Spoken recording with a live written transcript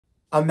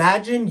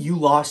Imagine you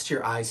lost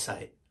your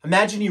eyesight.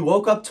 Imagine you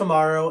woke up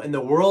tomorrow and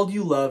the world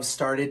you love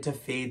started to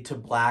fade to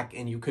black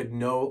and you could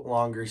no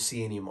longer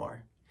see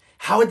anymore.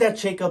 How would that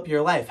shake up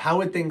your life? How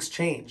would things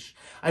change?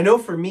 I know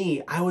for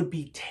me, I would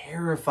be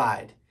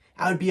terrified.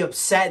 I would be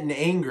upset and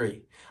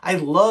angry. I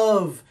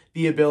love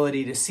the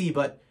ability to see,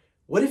 but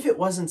what if it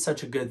wasn't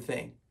such a good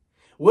thing?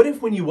 What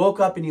if when you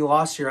woke up and you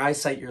lost your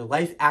eyesight, your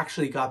life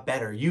actually got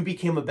better? You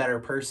became a better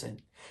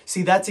person.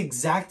 See, that's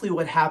exactly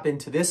what happened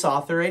to this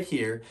author right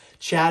here,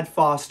 Chad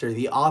Foster,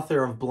 the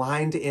author of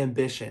Blind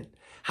Ambition,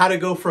 How to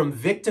Go from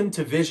Victim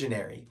to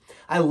Visionary.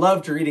 I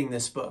loved reading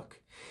this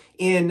book.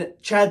 In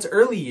Chad's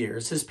early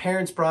years, his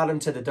parents brought him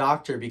to the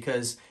doctor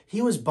because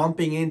he was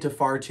bumping into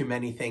far too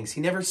many things.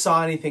 He never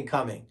saw anything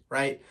coming,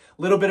 right?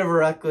 A little bit of a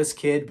reckless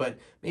kid, but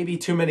maybe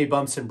too many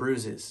bumps and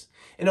bruises.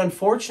 And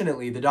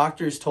unfortunately, the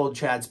doctors told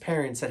Chad's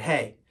parents that,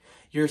 hey,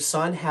 your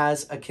son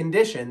has a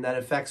condition that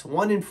affects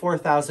 1 in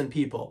 4,000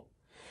 people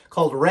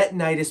called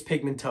retinitis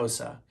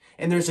pigmentosa.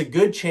 And there's a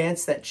good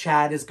chance that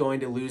Chad is going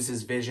to lose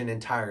his vision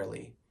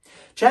entirely.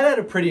 Chad had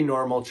a pretty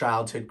normal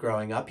childhood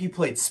growing up. He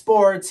played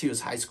sports, he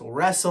was high school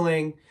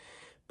wrestling,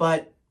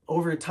 but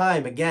over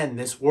time, again,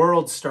 this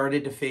world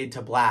started to fade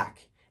to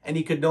black and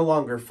he could no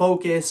longer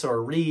focus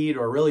or read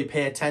or really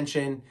pay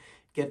attention,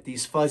 get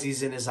these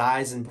fuzzies in his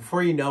eyes, and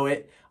before you know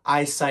it,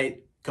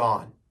 eyesight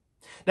gone.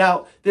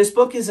 Now, this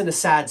book isn't a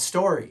sad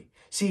story.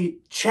 See,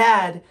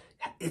 Chad,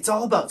 it's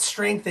all about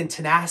strength and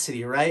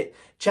tenacity, right?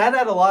 Chad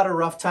had a lot of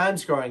rough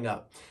times growing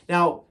up.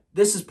 Now,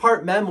 this is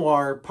part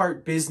memoir,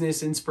 part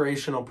business,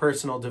 inspirational,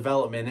 personal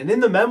development. And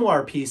in the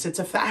memoir piece, it's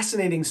a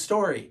fascinating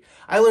story.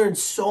 I learned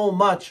so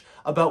much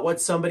about what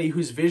somebody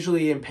who's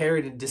visually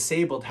impaired and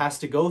disabled has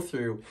to go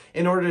through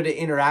in order to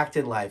interact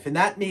in life. And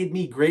that made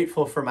me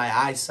grateful for my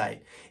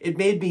eyesight. It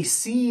made me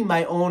see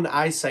my own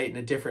eyesight in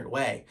a different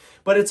way.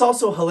 But it's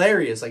also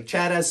hilarious. Like,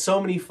 Chad has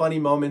so many funny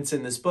moments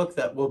in this book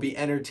that will be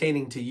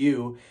entertaining to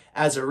you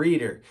as a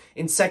reader.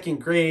 In 2nd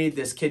grade,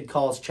 this kid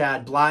calls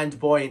Chad blind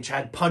boy and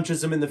Chad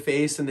punches him in the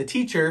face, and the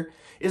teacher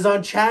is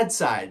on Chad's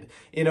side.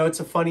 You know, it's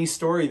a funny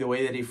story the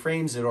way that he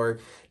frames it. Or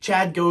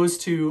Chad goes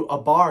to a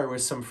bar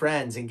with some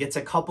friends and gets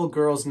a couple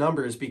girls'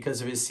 numbers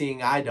because of his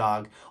seeing eye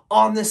dog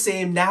on the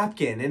same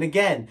napkin. And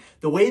again,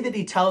 the way that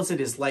he tells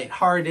it is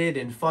lighthearted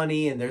and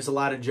funny, and there's a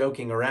lot of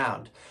joking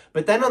around.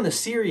 But then on the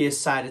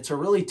serious side, it's a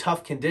really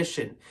tough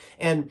condition.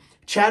 And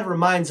Chad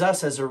reminds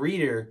us as a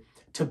reader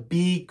to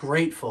be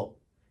grateful.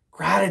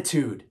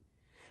 Gratitude.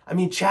 I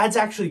mean, Chad's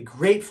actually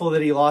grateful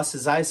that he lost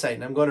his eyesight,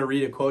 and I'm going to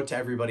read a quote to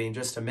everybody in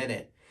just a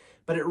minute.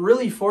 But it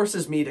really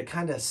forces me to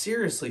kind of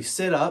seriously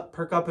sit up,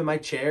 perk up in my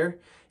chair,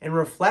 and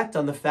reflect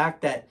on the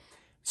fact that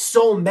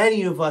so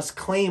many of us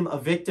claim a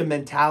victim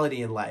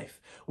mentality in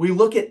life. We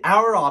look at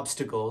our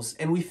obstacles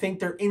and we think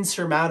they're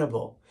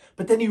insurmountable.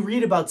 But then you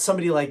read about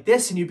somebody like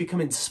this and you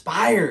become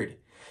inspired.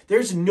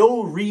 There's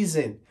no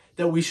reason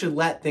that we should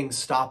let things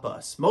stop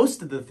us.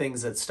 Most of the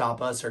things that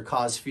stop us or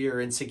cause fear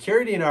or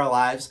insecurity in our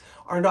lives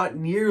are not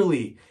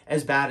nearly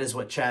as bad as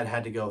what Chad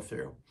had to go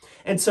through.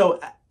 And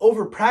so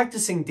over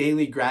practicing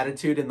daily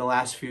gratitude in the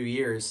last few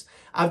years,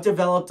 I've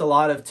developed a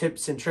lot of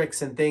tips and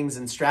tricks and things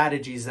and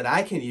strategies that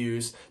I can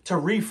use to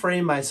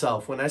reframe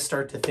myself when I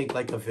start to think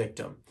like a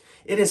victim.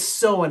 It is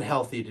so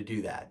unhealthy to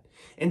do that.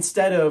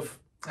 Instead of,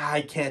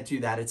 I can't do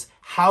that, it's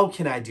how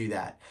can I do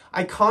that?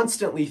 I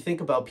constantly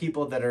think about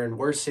people that are in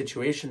worse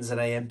situations than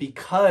I am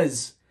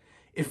because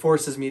it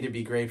forces me to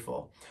be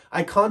grateful.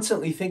 I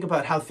constantly think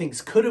about how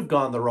things could have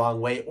gone the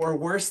wrong way or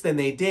worse than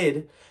they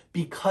did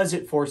because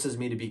it forces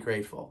me to be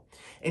grateful.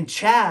 And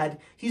Chad,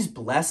 he's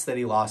blessed that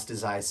he lost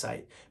his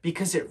eyesight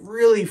because it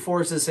really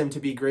forces him to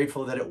be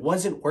grateful that it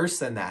wasn't worse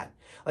than that.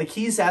 Like,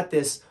 he's at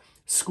this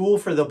school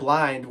for the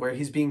blind where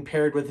he's being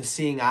paired with a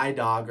seeing eye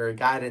dog or a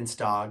guidance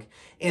dog.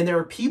 And there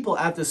are people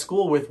at the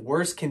school with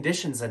worse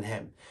conditions than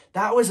him.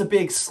 That was a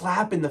big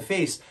slap in the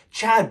face.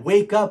 Chad,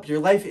 wake up. Your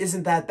life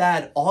isn't that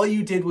bad. All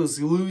you did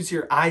was lose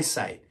your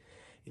eyesight.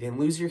 You didn't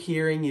lose your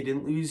hearing. You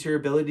didn't lose your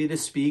ability to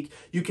speak.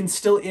 You can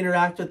still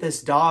interact with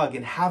this dog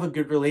and have a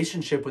good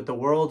relationship with the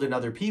world and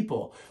other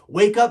people.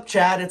 Wake up,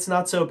 Chad. It's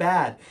not so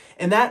bad.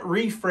 And that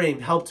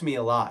reframe helped me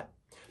a lot.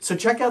 So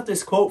check out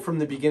this quote from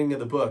the beginning of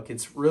the book.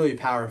 It's really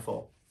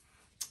powerful.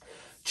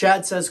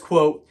 Chad says,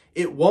 quote,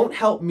 "It won't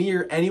help me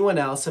or anyone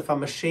else if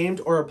I'm ashamed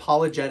or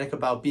apologetic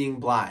about being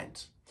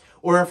blind,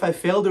 or if I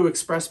fail to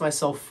express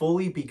myself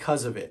fully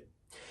because of it.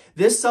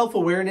 This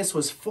self-awareness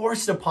was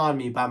forced upon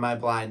me by my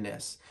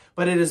blindness,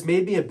 but it has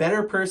made me a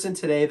better person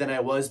today than I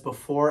was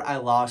before I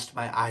lost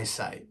my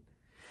eyesight.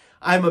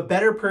 I'm a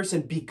better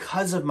person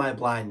because of my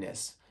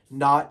blindness,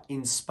 not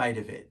in spite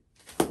of it."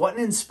 What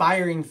an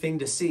inspiring thing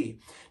to see.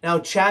 Now,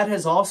 Chad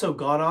has also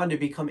gone on to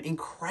become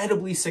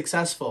incredibly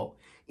successful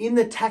in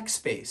the tech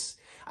space.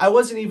 I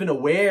wasn't even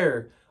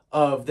aware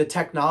of the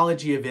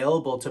technology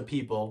available to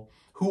people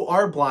who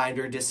are blind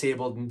or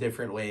disabled in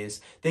different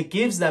ways that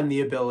gives them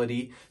the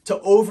ability to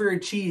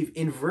overachieve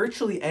in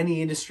virtually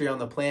any industry on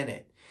the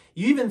planet.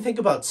 You even think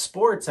about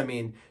sports. I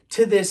mean,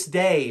 To this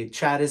day,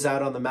 Chad is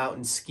out on the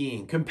mountain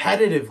skiing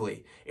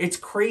competitively. It's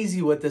crazy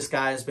what this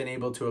guy has been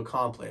able to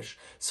accomplish.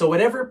 So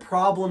whatever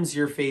problems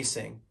you're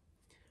facing,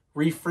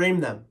 reframe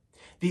them.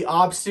 The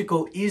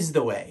obstacle is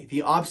the way.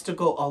 The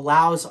obstacle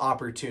allows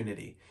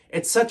opportunity.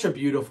 It's such a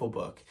beautiful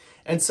book.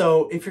 And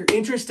so if you're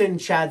interested in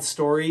Chad's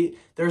story,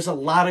 there's a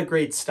lot of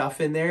great stuff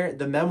in there.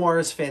 The memoir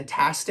is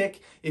fantastic.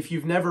 If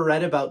you've never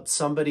read about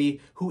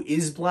somebody who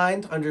is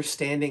blind,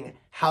 understanding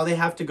how they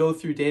have to go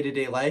through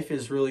day-to-day life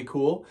is really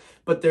cool.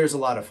 But there's a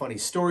lot of funny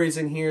stories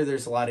in here.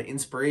 There's a lot of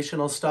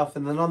inspirational stuff.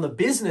 And then on the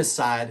business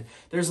side,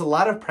 there's a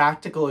lot of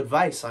practical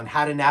advice on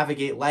how to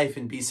navigate life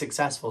and be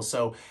successful.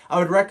 So I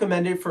would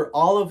recommend it for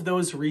all of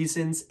those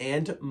reasons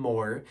and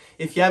more.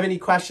 If you have any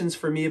questions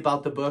for me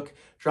about the book,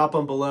 drop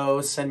them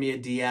below, send me a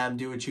DM,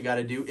 do what you got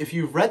to do. If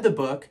you've read the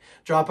book,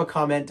 drop a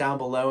comment down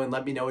below and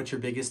let me know what your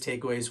biggest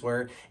takeaways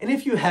were. And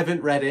if you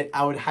haven't read it,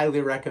 I would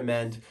highly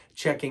recommend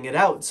checking it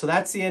out. So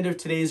that's the end of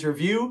today's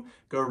review.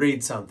 Go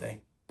read something.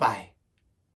 Bye.